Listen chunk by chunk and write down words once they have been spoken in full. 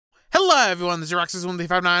Hello everyone, this is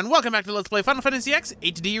Roxas1359. Welcome back to Let's Play Final Fantasy X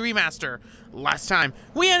HD Remaster. Last time,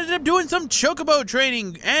 we ended up doing some Chocobo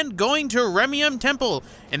training and going to Remium Temple.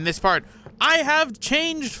 In this part, I have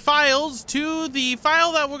changed files to the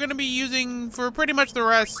file that we're going to be using for pretty much the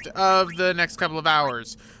rest of the next couple of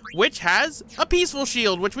hours, which has a peaceful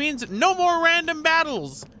shield, which means no more random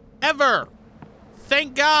battles. Ever.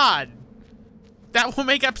 Thank God. That will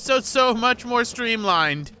make episodes so much more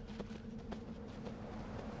streamlined.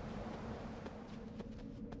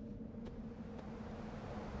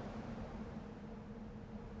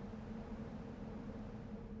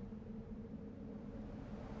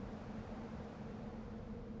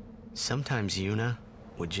 Sometimes Yuna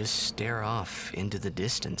would just stare off into the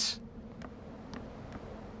distance.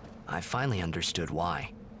 I finally understood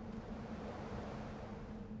why.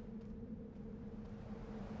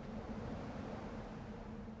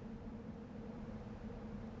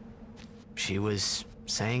 She was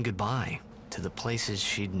saying goodbye to the places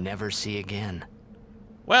she'd never see again.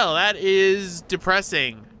 Well, that is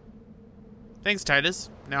depressing. Thanks, Titus.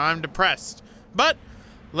 Now I'm depressed. But,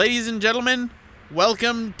 ladies and gentlemen,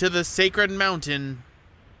 welcome to the sacred mountain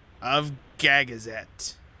of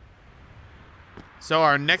Gagazet. So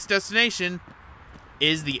our next destination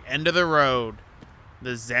is the end of the road, the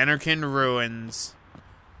Zanarkand ruins.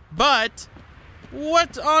 But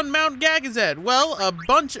what's on Mount Gagazet? Well, a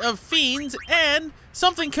bunch of fiends and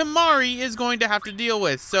something Kimahri is going to have to deal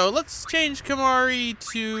with. So let's change Kimahri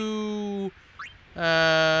to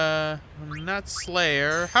not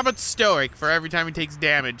Slayer. How about Stoic for every time he takes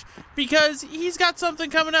damage? Because he's got something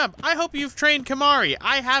coming up. I hope you've trained Kimahri.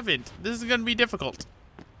 I haven't. This is going to be difficult.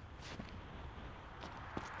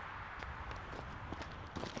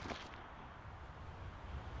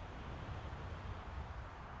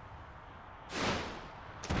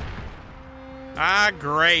 Ah,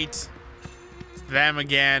 great. It's them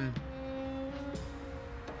again.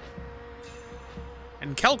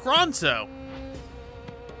 And Ronso.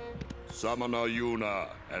 Summoner Yuna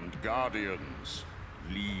and Guardians,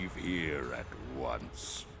 leave here at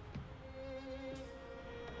once.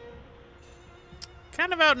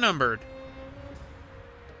 Kind of outnumbered.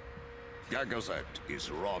 Gagazet is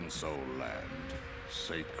Ronso land,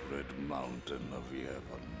 sacred mountain of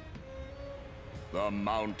Yevon. The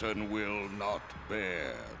mountain will not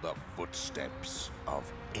bear the footsteps of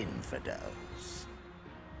infidels.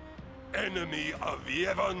 Enemy of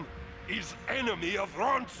Yevon is enemy of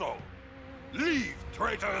Ronso. Leave,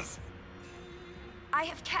 traitors! I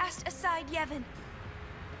have cast aside Yevon.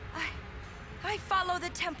 I follow the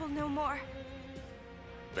temple no more.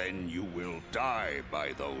 Then you will die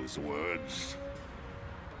by those words.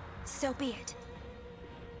 So be it.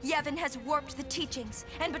 Yevon has warped the teachings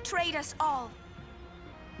and betrayed us all.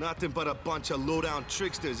 Nothing but a bunch of low-down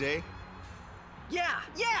tricksters, eh? Yeah!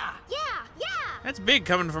 That's big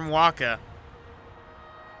coming from Waka.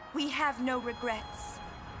 We have no regrets.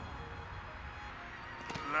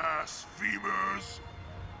 Blasphemers!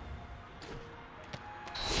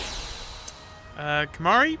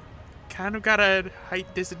 Kimahri kind of got a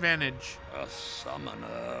height disadvantage. A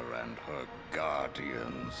summoner and her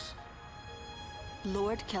guardians.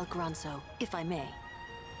 Lord Ronso, if I may.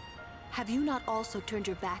 Have you not also turned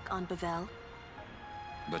your back on Bavel?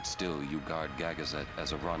 But still, you guard Gagazet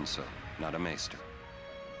as a Ronso, not a maester.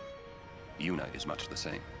 Yuna is much the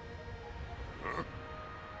same. Huh?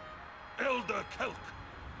 Elder Kelk!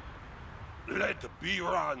 Let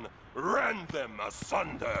Biran rend them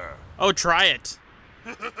asunder! Oh, try it.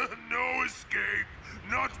 No escape!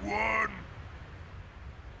 Not one!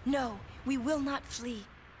 No, we will not flee.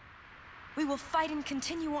 We will fight and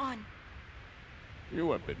continue on.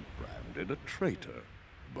 You have been branded a traitor,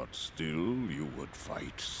 but still you would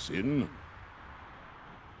fight sin.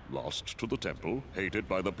 Lost to the temple, hated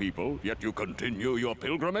by the people, yet you continue your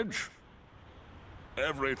pilgrimage?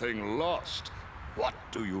 Everything lost. What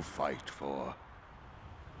do you fight for?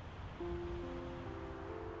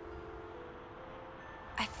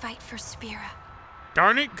 I fight for Spira.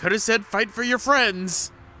 Darn it, could have said fight for your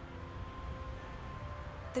friends.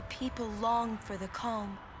 The people long for the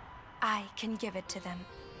calm. I can give it to them.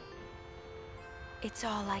 It's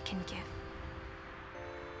all I can give.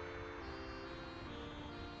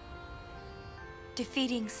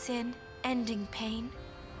 Defeating sin, ending pain.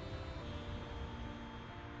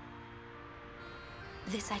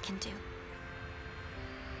 This I can do.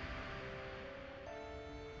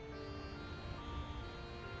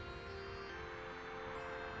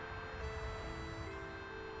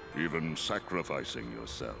 Even sacrificing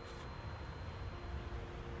yourself.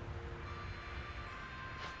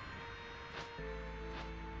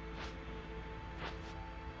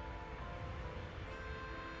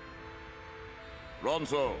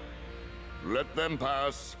 Ronso, let them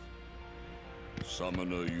pass.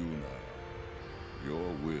 Summoner Yuna, your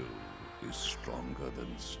will is stronger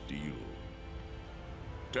than steel.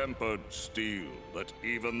 Tempered steel that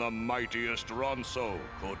even the mightiest Ronso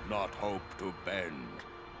could not hope to bend.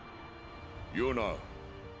 Yuna,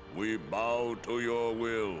 we bow to your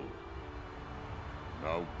will.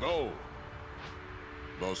 Now go.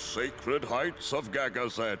 The sacred heights of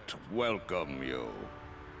Gagazet welcome you.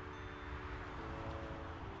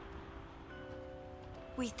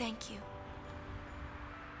 We thank you.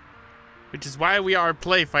 Which is why we are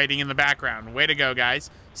play fighting in the background. Way to go, guys.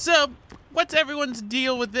 So, what's everyone's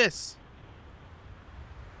deal with this?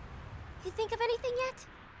 You think of anything yet?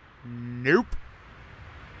 Nope.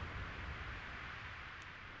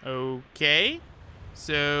 Okay.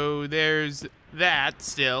 So, there's that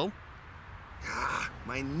still. Ah,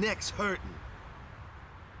 my neck's hurting.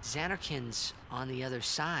 Xanarkin's on the other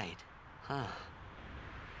side, huh?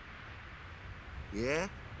 Yeah?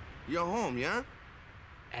 You're home, yeah?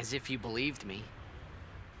 As if you believed me.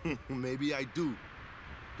 Maybe I do.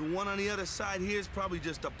 The one on the other side here is probably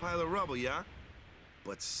just a pile of rubble, yeah?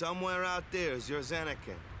 But somewhere out there is your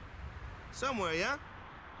Xanarkin. Somewhere, yeah?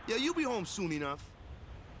 Yeah, you'll be home soon enough.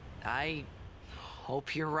 I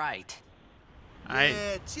hope you're right.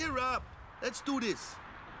 Yeah, cheer up. Let's do this.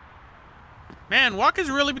 Man, Wakka's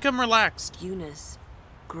really become relaxed. Yuna's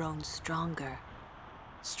grown stronger.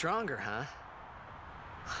 Stronger, huh?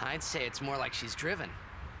 I'd say it's more like she's driven.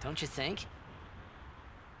 Don't you think?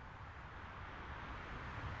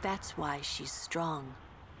 That's why she's strong.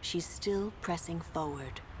 She's still pressing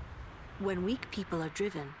forward. When weak people are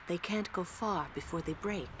driven, they can't go far before they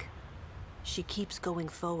break. She keeps going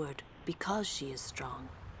forward because she is strong.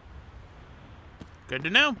 Good to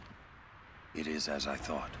know. It is as I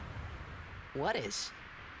thought. What is?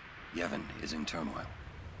 Yevon is in turmoil.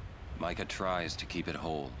 Micah tries to keep it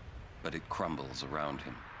whole, but it crumbles around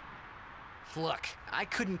him. Look, I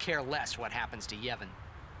couldn't care less what happens to Yevon.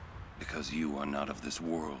 Because you are not of this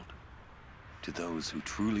world. To those who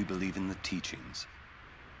truly believe in the teachings,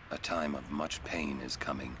 a time of much pain is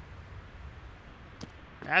coming.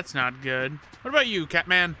 That's not good. What about you,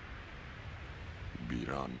 Catman?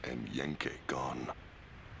 Biran and Yenke gone.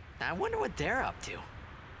 I wonder what they're up to.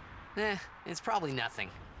 It's probably nothing.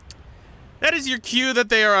 That is your cue that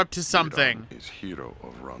they are up to something. Biran is hero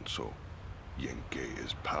of Ronso. Yenke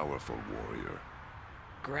is powerful warrior.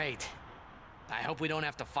 Great. I hope we don't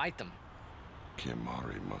have to fight them.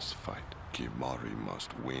 Kimahri must fight. Kimahri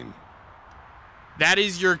must win. That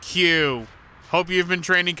is your cue. Hope you've been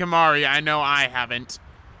training Kimahri. I know I haven't.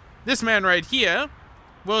 This man right here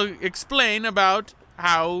will explain about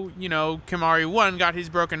how, you know, Kimahri 1 got his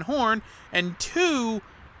broken horn, and 2,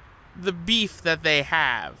 the beef that they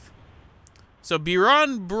have. So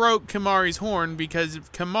Biran broke Kimahri's horn because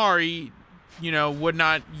Kimahri, you know, would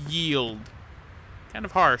not yield. Kind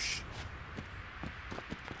of harsh.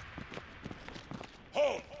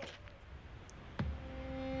 Halt!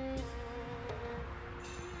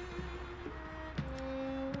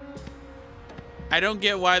 I don't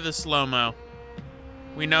get why the slow-mo.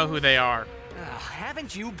 We know who they are.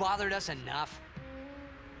 Haven't you bothered us enough?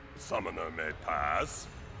 Summoner may pass.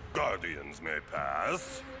 Guardians may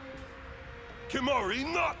pass. Kimahri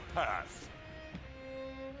not pass.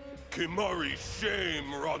 Kimahri shame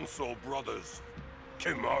Ronso brothers.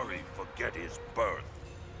 Kimahri forget his birth.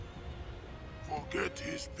 Forget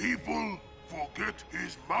his people. Forget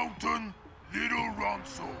his mountain. Little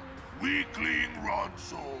Ronso. Weakling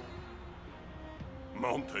Ronso.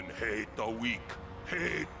 Mountain hate the weak.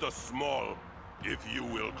 Hate the small. If you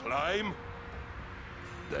will climb,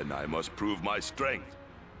 Then I must prove my strength.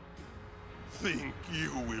 think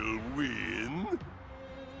you will win?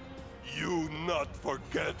 You not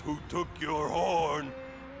forget who took your horn.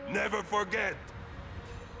 Never forget.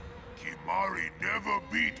 Kimahri never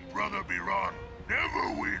beat Brother Biran.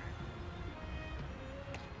 Never win.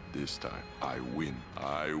 This time, I win.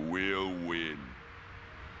 I will win.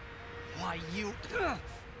 Why, you...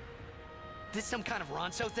 This some kind of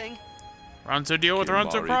Ronso thing? Ronso deal with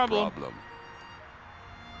Ronso Kimahri problem.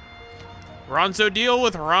 Ronso deal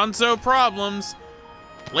with Ronso problems.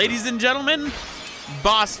 Ladies and gentlemen,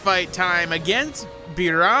 boss fight time against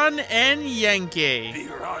Biran and Yenke.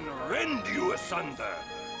 Biran rend you asunder.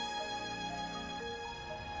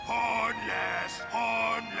 Hornless,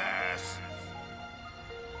 hornless.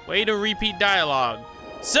 Way to repeat dialogue.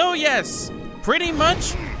 So yes, pretty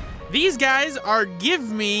much, these guys are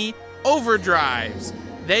give me overdrives.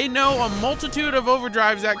 They know a multitude of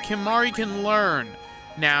overdrives that Kimahri can learn.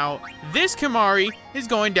 Now, this Kimahri is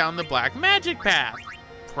going down the black magic path.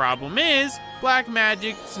 Problem is, black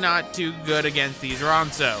magic's not too good against these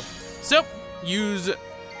Ronso. So, use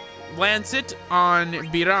Lancet on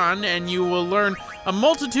Biran and you will learn a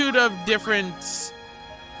multitude of different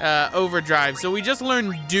overdrives. So we just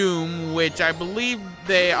learned Doom, which I believe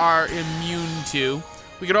they are immune to.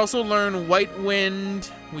 We could also learn White Wind.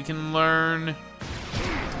 We can learn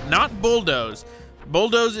not Bulldoze.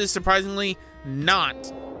 Bulldoze is surprisingly not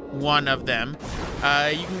one of them.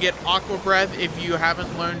 You can get Aqua Breath if you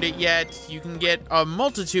haven't learned it yet. You can get a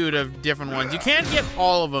multitude of different ones. You can't get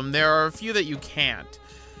all of them. There are a few that you can't.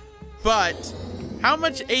 But how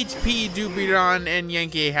much HP do Biran and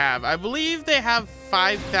Yankee have? I believe they have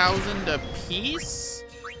 5,000 apiece.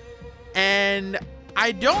 And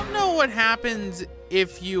I don't know what happens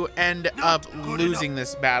if you end up losing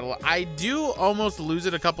this battle. I do almost lose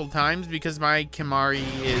it a couple times because my Kimahri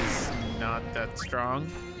is not that strong.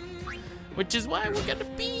 Which is why we're gonna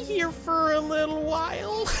be here for a little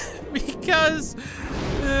while. Because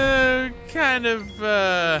kind of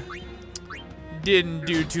didn't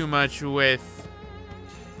do too much with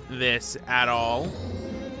this at all,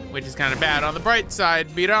 which is kind of bad. On the bright side,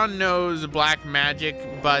 Biran knows black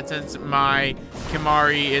magic, but since my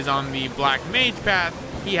Kimahri is on the black mage path,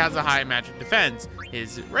 he has a high magic defense.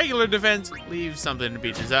 His regular defense leaves something to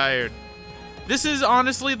be desired. This is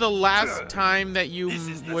honestly the last time that you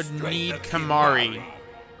would need Kimahri.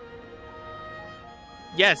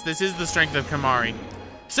 Yes, this is the strength of Kimahri.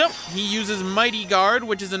 So, he uses Mighty Guard,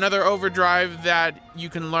 which is another overdrive that you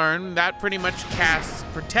can learn. That pretty much casts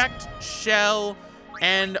Protect, Shell,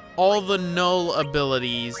 and all the Null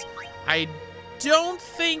abilities. I don't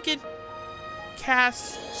think it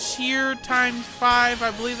casts Sheer times 5.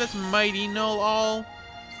 I believe that's Mighty Null all.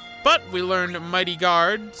 But we learned Mighty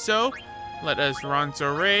Guard, so let us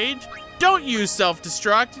Ronso Rage. Don't use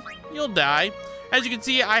Self-Destruct. You'll die. As you can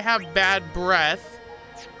see, I have Bad Breath.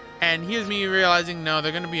 And here's me realizing, no,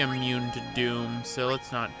 they're going to be immune to Doom, so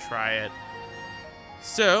let's not try it.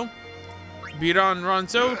 So, Biran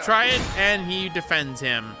Ronso, try it, and he defends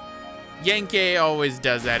him. Yankee always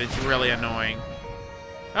does that. It's really annoying.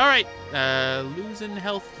 All right, losing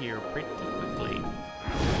health here pretty quickly.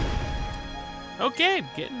 Okay,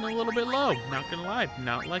 getting a little bit low. Not gonna lie,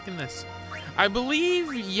 not liking this. I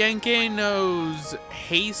believe Yankee knows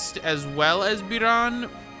Haste as well as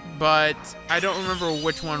Biran, but I don't remember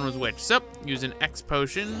which one was which. So, use an X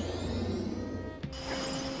potion.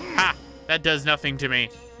 Ha! That does nothing to me.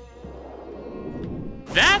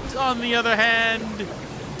 That, on the other hand,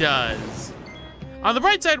 does. On the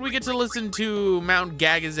bright side, we get to listen to Mount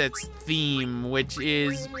Gagazet's theme, which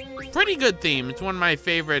is a pretty good theme. It's one of my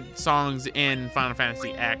favorite songs in Final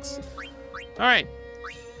Fantasy X. All right.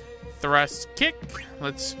 Thrust kick.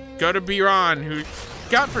 Let's go to Biran, who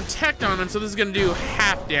got Protect on him, so this is gonna do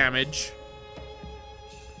half damage.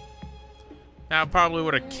 That probably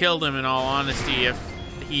would have killed him in all honesty if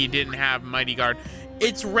he didn't have Mighty Guard.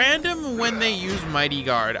 It's random when they use Mighty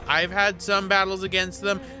Guard. I've had some battles against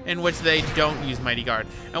them in which they don't use Mighty Guard.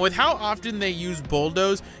 And with how often they use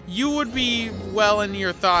Bulldoze, you would be well in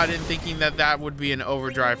your thought in thinking that that would be an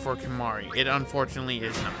overdrive for Kimahri. It unfortunately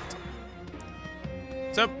is not.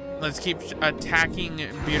 So, let's keep attacking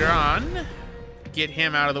Biran. Get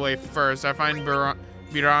him out of the way first. I find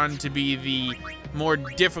Biran to be the more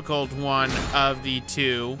difficult one of the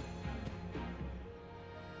two.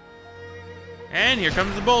 And here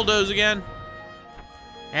comes the Bulldoze again.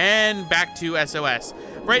 And back to SOS.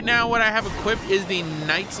 Right now, what I have equipped is the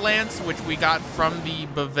Knight's Lance, which we got from the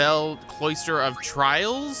Bavel Cloister of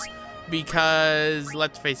Trials. Because,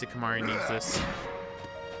 let's face it, Kimahri needs this.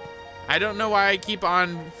 I don't know why I keep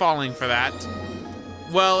on falling for that.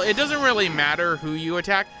 Well, it doesn't really matter who you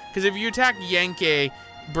attack, because if you attack Yankee,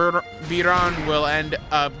 Biran will end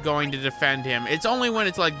up going to defend him. It's only when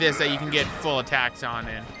it's like this that you can get full attacks on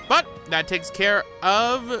him. But that takes care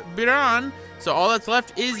of Biran, so all that's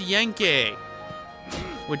left is Yankee,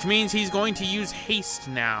 which means he's going to use haste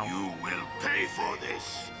now. You will pay for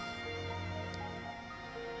this.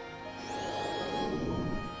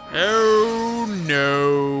 Oh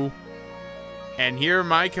no. And here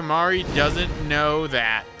my Kimahri doesn't know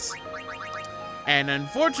that. And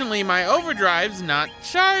unfortunately, my overdrive's not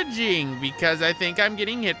charging because I think I'm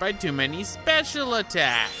getting hit by too many special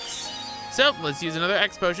attacks. So let's use another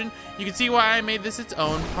X potion. You can see why I made this its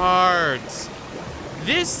own parts.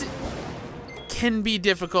 This can be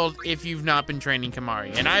difficult if you've not been training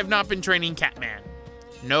Kimahri. And I have not been training Catman.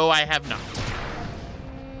 No, I have not.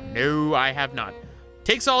 No, I have not.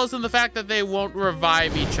 Take solace in the fact that they won't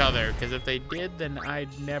revive each other, because if they did, then I'd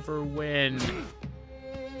never win.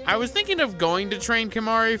 I was thinking of going to train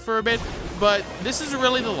Kimahri for a bit, but this is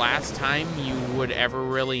really the last time you would ever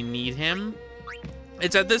really need him.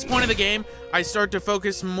 It's at this point of the game I start to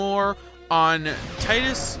focus more on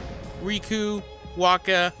Titus, Riku,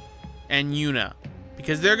 Waka, and Yuna,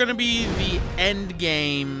 because they're gonna be the end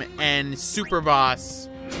game and super boss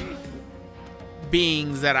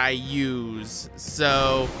beings that I use.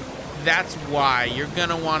 So that's why you're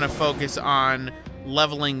gonna want to focus on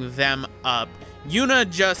leveling them up. Yuna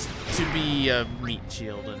just to be a meat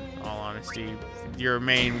shield, in all honesty. Your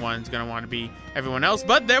main one's gonna want to be everyone else,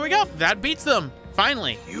 but there we go. That beats them,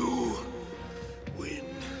 finally. You win.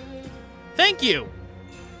 Thank you.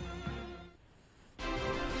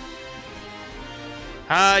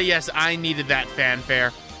 Yes, I needed that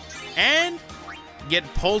fanfare. And get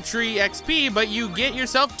poultry XP, but you get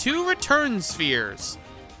yourself 2 return spheres.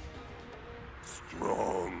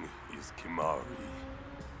 Strong is Kimari.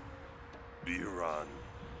 Biran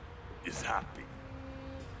is happy.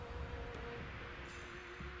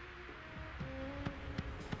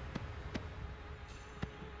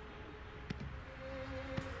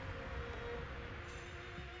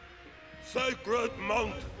 Sacred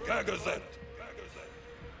Mount Gagazet.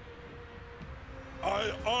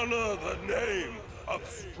 I honor the name of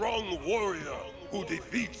strong warrior who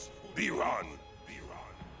defeats Biran.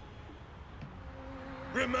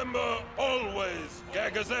 Remember always,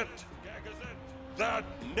 Gagazet, that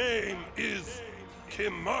name is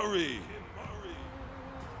Kimari.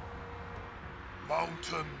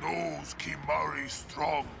 Mountain knows Kimari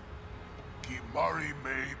strong. Kimari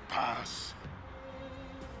may pass.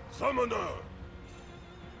 Summoner,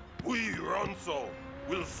 we Ronso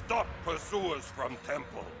will stop pursuers from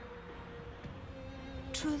temple.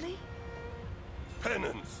 Truly?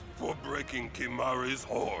 Penance for breaking Kimari's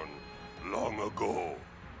horn long ago.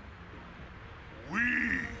 We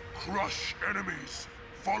crush enemies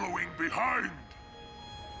following behind.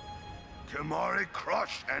 Kimari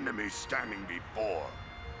crushed enemies standing before.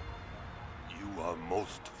 You are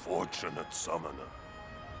most fortunate, Summoner.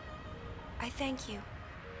 I thank you.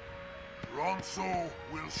 Ronso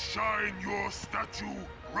will shine your statue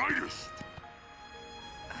brightest.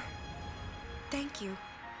 Thank you.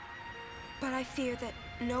 But I fear that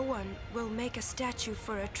no one will make a statue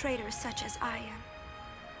for a traitor such as I am.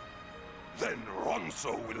 Then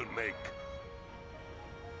Ronso will make.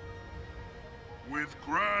 With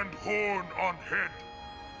grand horn on head.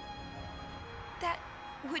 That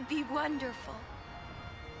would be wonderful.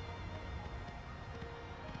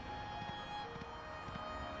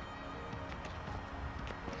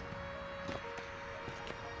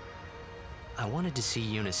 I wanted to see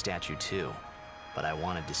Yuna's statue too, but I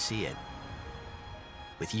wanted to see it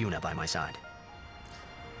with Yuna by my side.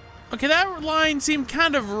 Okay, that line seemed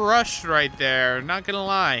kind of rushed right there, not gonna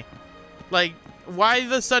lie. Like, why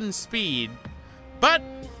the sudden speed? But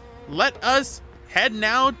let us head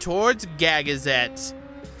now towards Gagazet.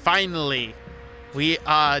 Finally, we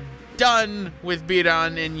are done with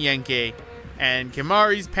Biran and Yenke, and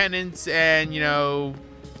Kimari's penance and, you know,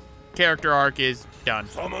 character arc is done.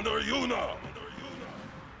 Summoner Yuna!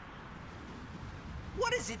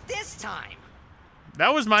 What is it this time?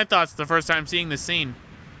 That was my thoughts the first time seeing this scene.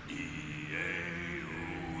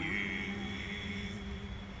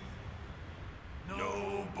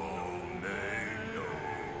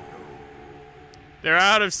 They're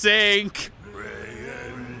out of sync.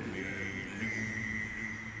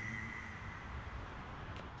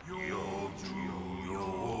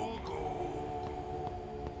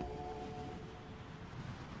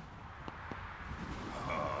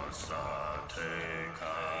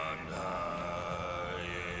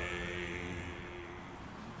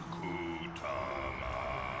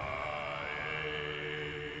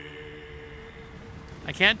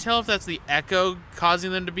 I can't tell if that's the echo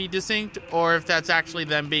causing them to be distinct or if that's actually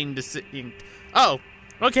them being distinct. Oh,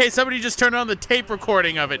 okay, somebody just turned on the tape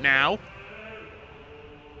recording of it now.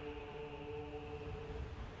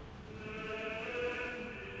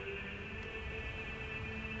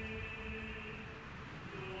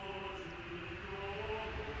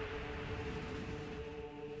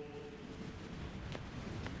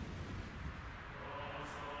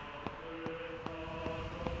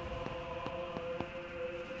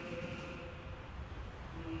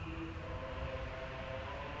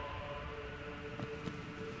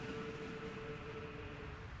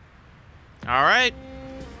 All right,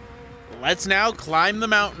 let's now climb the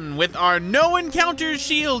mountain with our no encounters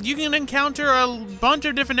shield. You can encounter a bunch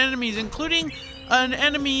of different enemies, including an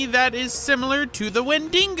enemy that is similar to the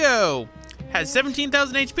Wendigo. Has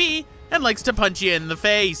 17,000 HP and likes to punch you in the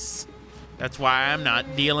face. That's why I'm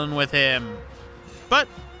not dealing with him. But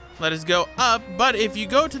let us go up, but if you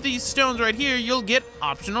go to these stones right here, you'll get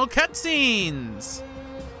optional cutscenes.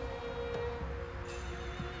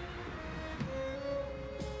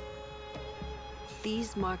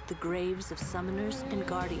 These mark the graves of summoners and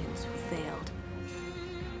guardians who failed.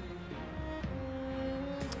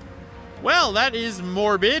 Well, that is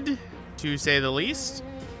morbid, to say the least.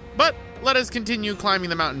 But let us continue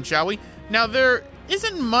climbing the mountain, shall we? Now, there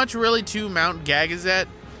isn't much really to Mount Gagazet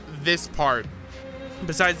this part.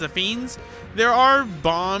 Besides the fiends, there are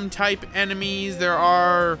bomb-type enemies, there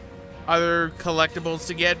are other collectibles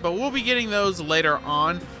to get, but we'll be getting those later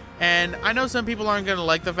on. And I know some people aren't going to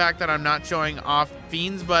like the fact that I'm not showing off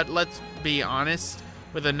fiends, but let's be honest.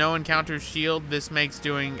 With a no-encounter shield, this makes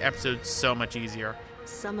doing episodes so much easier.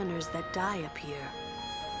 Summoners that die up here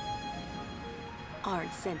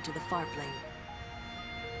aren't sent to the far plane.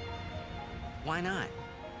 Why not?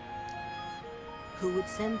 Who would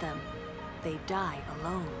send them? They die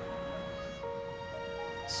alone.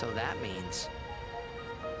 So that means...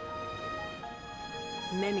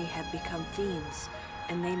 Many have become fiends,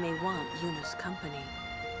 and they may want Yuna's company.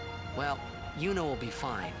 Well, Yuna will be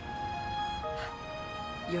fine.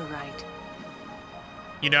 You're right.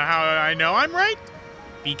 You know how I know I'm right?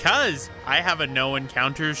 Because I have a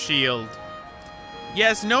no-encounter shield.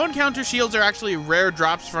 Yes, no-encounter shields are actually rare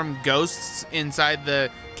drops from ghosts inside the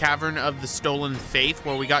Cavern of the Stolen Faith,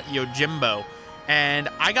 where we got Yojimbo. And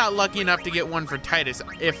I got lucky enough to get one for Titus.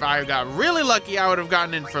 If I got really lucky, I would have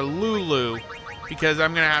gotten it for Lulu, because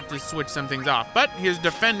I'm going to have to switch some things off. But here's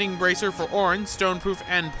Defending Bracer for Orin, Stoneproof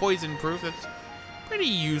and Poison-proof. That's pretty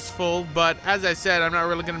useful, but as I said, I'm not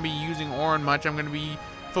really going to be using Orin much. I'm going to be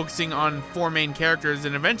focusing on 4 main characters,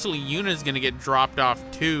 and eventually Yuna's going to get dropped off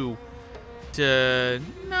too, to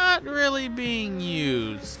not really being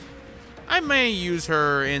used. I may use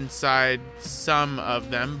her inside some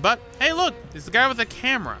of them, but hey look, it's the guy with the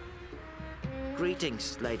camera.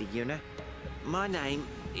 Greetings, Lady Yuna. My name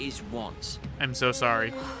is Once. I'm so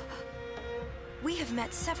sorry. We have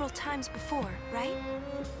met several times before, right?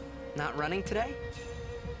 Not running today?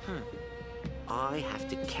 I have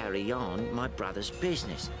to carry on my brother's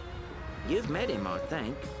business. You've met him, I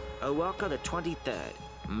think. Owaka the 23rd,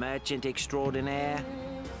 merchant extraordinaire.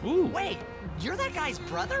 Ooh. Wait, you're that guy's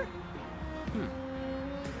brother?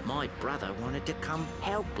 My brother wanted to come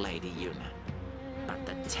help Lady Yuna, but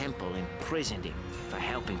the temple imprisoned him for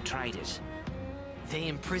helping traitors. They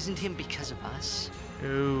imprisoned him because of us?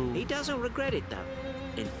 Ooh. He doesn't regret it,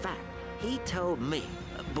 though. In fact, he told me,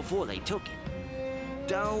 before they took him,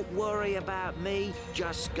 "Don't worry about me,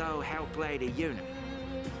 just go help Lady Yuna."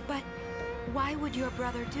 But why would your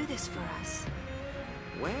brother do this for us?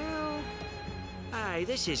 Well, hey,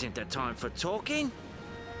 this isn't the time for talking.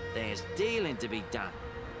 There's dealing to be done.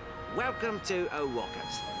 Welcome to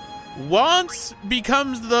Owaka's. Once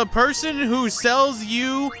becomes the person who sells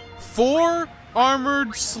you 4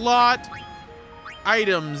 armored slot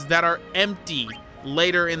items that are empty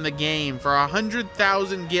later in the game for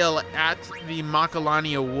 100,000 gil at the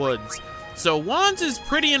Macalania Woods. So Wands is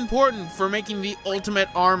pretty important for making the ultimate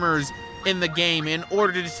armors in the game in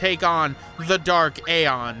order to take on the Dark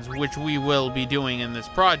Aeons, which we will be doing in this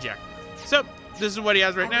project. So this is what he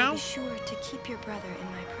has right I will now. be sure to keep your brother in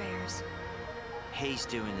my prayers. He's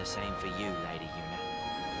doing the same for you, Lady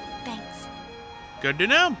Yuna. Thanks. Good to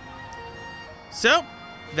know. So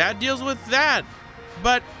that deals with that.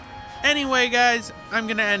 But anyway, guys, I'm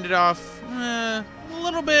gonna end it off a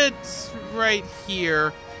little bit right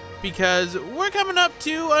here, because we're coming up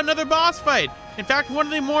to another boss fight. In fact, one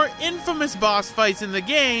of the more infamous boss fights in the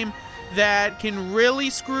game that can really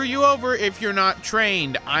screw you over if you're not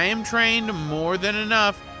trained. I am trained more than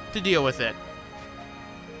enough to deal with it.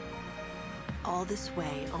 All this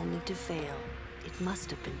way only to fail. It must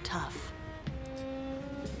have been tough.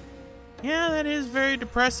 Yeah, that is very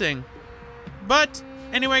depressing. But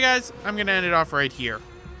anyway, guys, I'm going to end it off right here.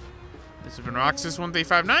 This has been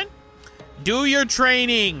Roxas1359. Do your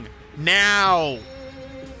training now.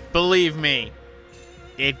 Believe me,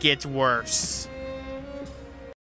 it gets worse.